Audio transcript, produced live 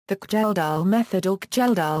The Kjeldahl method or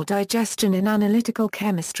Kjeldahl digestion in analytical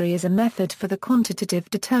chemistry is a method for the quantitative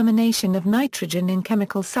determination of nitrogen in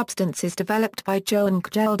chemical substances developed by Johan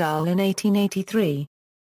Kjeldahl in 1883.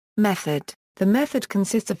 Method: the method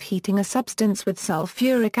consists of heating a substance with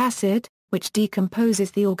sulfuric acid, which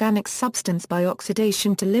decomposes the organic substance by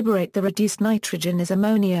oxidation to liberate the reduced nitrogen as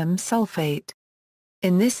ammonium sulfate.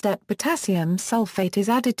 In this step, potassium sulfate is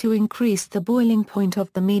added to increase the boiling point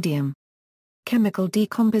of the medium. Chemical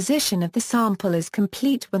decomposition of the sample is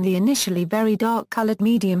complete when the initially very dark-colored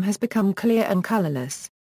medium has become clear and colorless.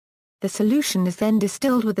 The solution is then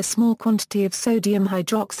distilled with a small quantity of sodium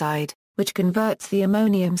hydroxide, which converts the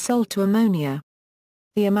ammonium salt to ammonia.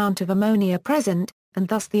 The amount of ammonia present, and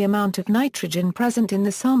thus the amount of nitrogen present in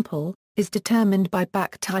the sample, is determined by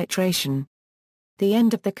back titration. The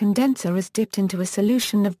end of the condenser is dipped into a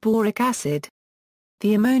solution of boric acid.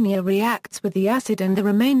 The ammonia reacts with the acid and the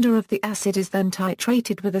remainder of the acid is then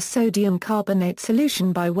titrated with a sodium carbonate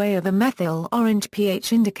solution by way of a methyl orange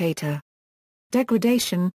pH indicator.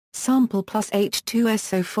 Degradation: sample plus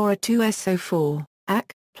H2SO4 2SO4, AC,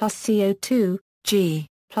 plus CO2, G,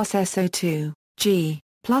 plus SO2, G,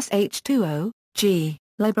 plus H2O, G,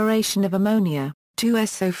 liberation of ammonia,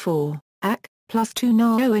 2SO4, AC, plus 2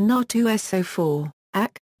 NaO and Na2SO4,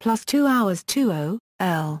 AC, plus 2 hours 2O,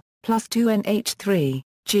 L, plus 2 NH3,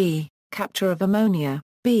 G, capture of ammonia,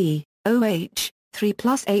 B, OH, 3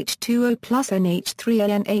 plus H2O plus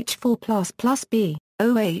NH3 NH4 plus B,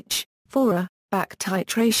 OH, 4A, back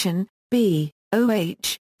titration, B,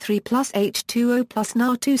 OH, 3 plus H2O plus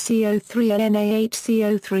Na2CO3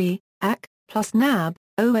 NaHCO3, AC, plus NAB,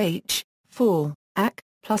 OH, 4, AC,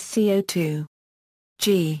 plus CO2.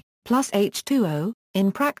 G, plus H2O.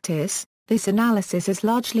 In practice, this analysis is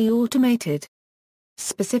largely automated.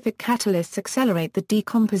 Specific catalysts accelerate the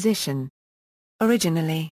decomposition.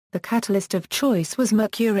 Originally, the catalyst of choice was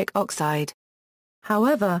mercuric oxide.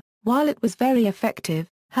 However, while it was very effective,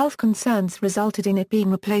 health concerns resulted in it being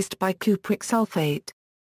replaced by cupric sulfate.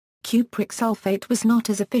 Cupric sulfate was not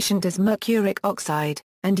as efficient as mercuric oxide,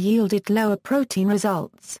 and yielded lower protein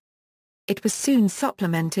results. It was soon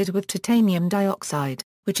supplemented with titanium dioxide,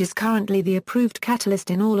 which is currently the approved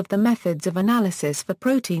catalyst in all of the methods of analysis for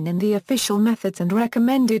protein in the official methods and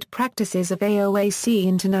recommended practices of AOAC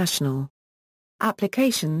International.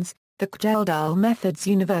 Applications: the Kjeldahl method's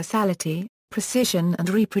universality, precision and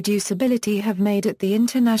reproducibility have made it the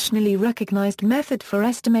internationally recognized method for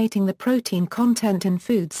estimating the protein content in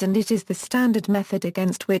foods, and it is the standard method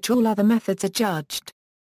against which all other methods are judged.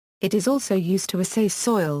 It is also used to assess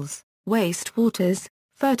soils, wastewaters,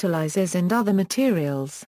 fertilizers and other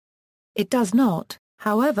materials. It does not,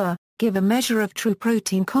 however, give a measure of true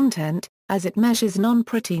protein content, as it measures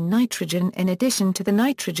non-protein nitrogen in addition to the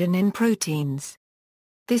nitrogen in proteins.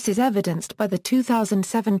 This is evidenced by the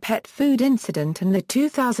 2007 pet food incident and the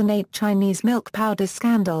 2008 Chinese milk powder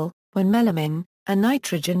scandal, when melamine, a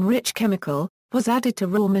nitrogen-rich chemical, was added to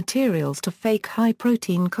raw materials to fake high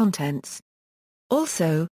protein contents.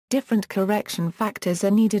 Also, different correction factors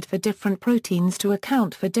are needed for different proteins to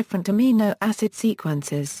account for different amino acid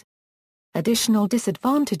sequences. Additional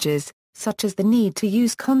disadvantages, such as the need to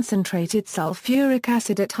use concentrated sulfuric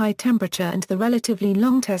acid at high temperature and the relatively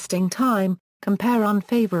long testing time, compare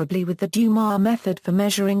unfavorably with the Dumas method for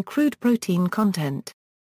measuring crude protein content.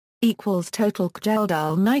 Total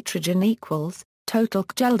Kjeldahl nitrogen total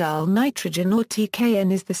Kjeldahl nitrogen or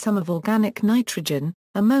TKN is the sum of organic nitrogen,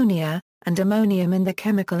 ammonia, and ammonium in the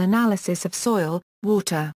chemical analysis of soil,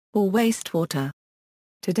 water, or wastewater.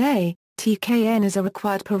 Today, TKN is a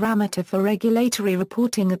required parameter for regulatory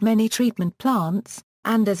reporting at many treatment plants,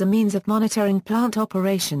 and as a means of monitoring plant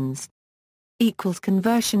operations.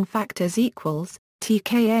 Conversion factors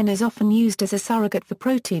TKN is often used as a surrogate for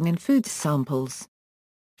protein in food samples.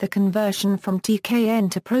 The conversion from TKN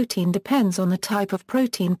to protein depends on the type of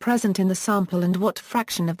protein present in the sample and what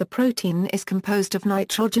fraction of the protein is composed of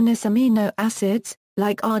nitrogenous amino acids,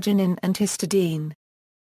 like arginine and histidine.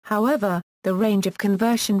 However, the range of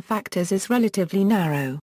conversion factors is relatively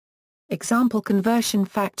narrow. Example conversion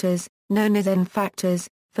factors, known as N factors,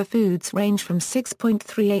 for foods range from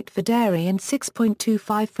 6.38 for dairy and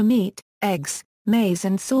 6.25 for meat, eggs, maize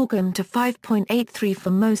and sorghum to 5.83 for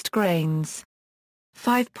most grains.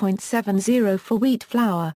 5.70 for wheat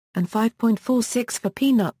flour, and 5.46 for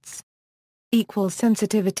peanuts.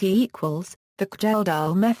 Sensitivity the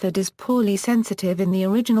Kjeldahl method is poorly sensitive in the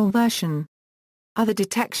original version. Other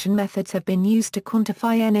detection methods have been used to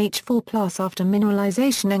quantify NH4+ after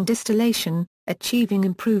mineralization and distillation, achieving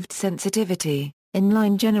improved sensitivity.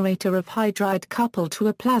 Inline generator of hydride coupled to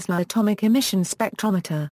a plasma atomic emission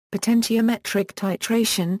spectrometer, potentiometric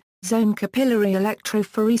titration, zone capillary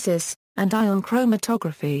electrophoresis, and ion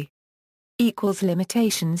chromatography.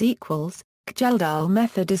 Limitations Kjeldahl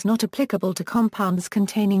method is not applicable to compounds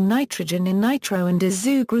containing nitrogen in nitro and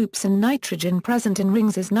azo groups, and nitrogen present in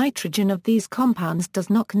rings as nitrogen of these compounds does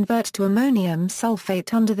not convert to ammonium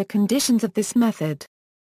sulfate under the conditions of this method.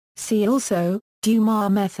 See also, Dumas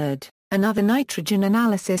method, another nitrogen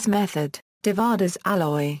analysis method, Devada's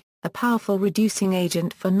alloy, a powerful reducing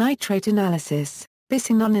agent for nitrate analysis,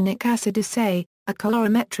 bisanonic acid assay, a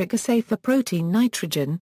colorimetric assay for protein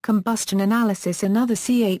nitrogen, combustion analysis, another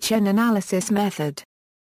CHN analysis method.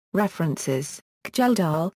 References: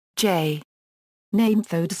 Kjeldahl, J.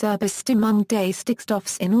 Neemthoedzerbestimmung des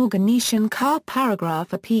Stickstoffs in Organischen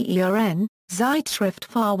K-Paragraphe PERN, Zeitschrift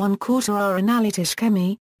für 1 Quarter Analytische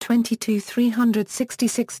Chemie, 22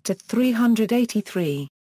 366-383.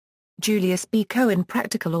 Julius B. Cohen,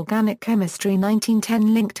 Practical Organic Chemistry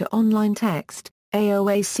 1910. Link to online text,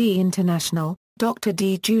 AOAC International, Dr.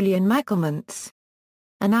 D. Julian Mackelmans.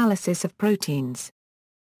 Analysis of Proteins.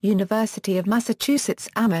 University of Massachusetts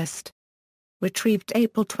Amherst. Retrieved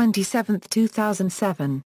April 27,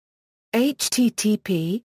 2007.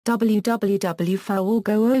 http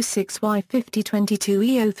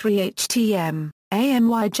www.4go06y5022e03htm,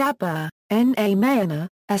 AMY Jabber, N.A. Mayana,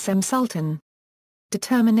 S.M. Sultan.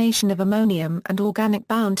 Determination of ammonium and organic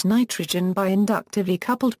bound nitrogen by inductively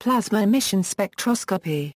coupled plasma emission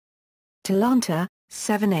spectroscopy. Talanta,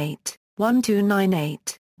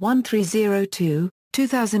 78-1298-1302,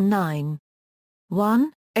 2009.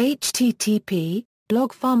 1. http,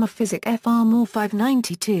 blog Pharmaphysic fr more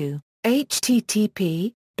 592,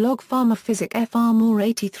 http, blog Pharmaphysic fr more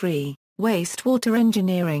 83, Wastewater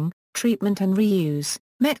Engineering, Treatment and Reuse,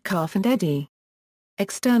 Metcalf and Eddy.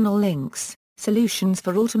 External links: Solutions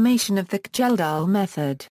for automation of the Kjeldahl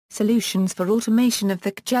method, Solutions for automation of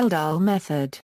the Kjeldahl method.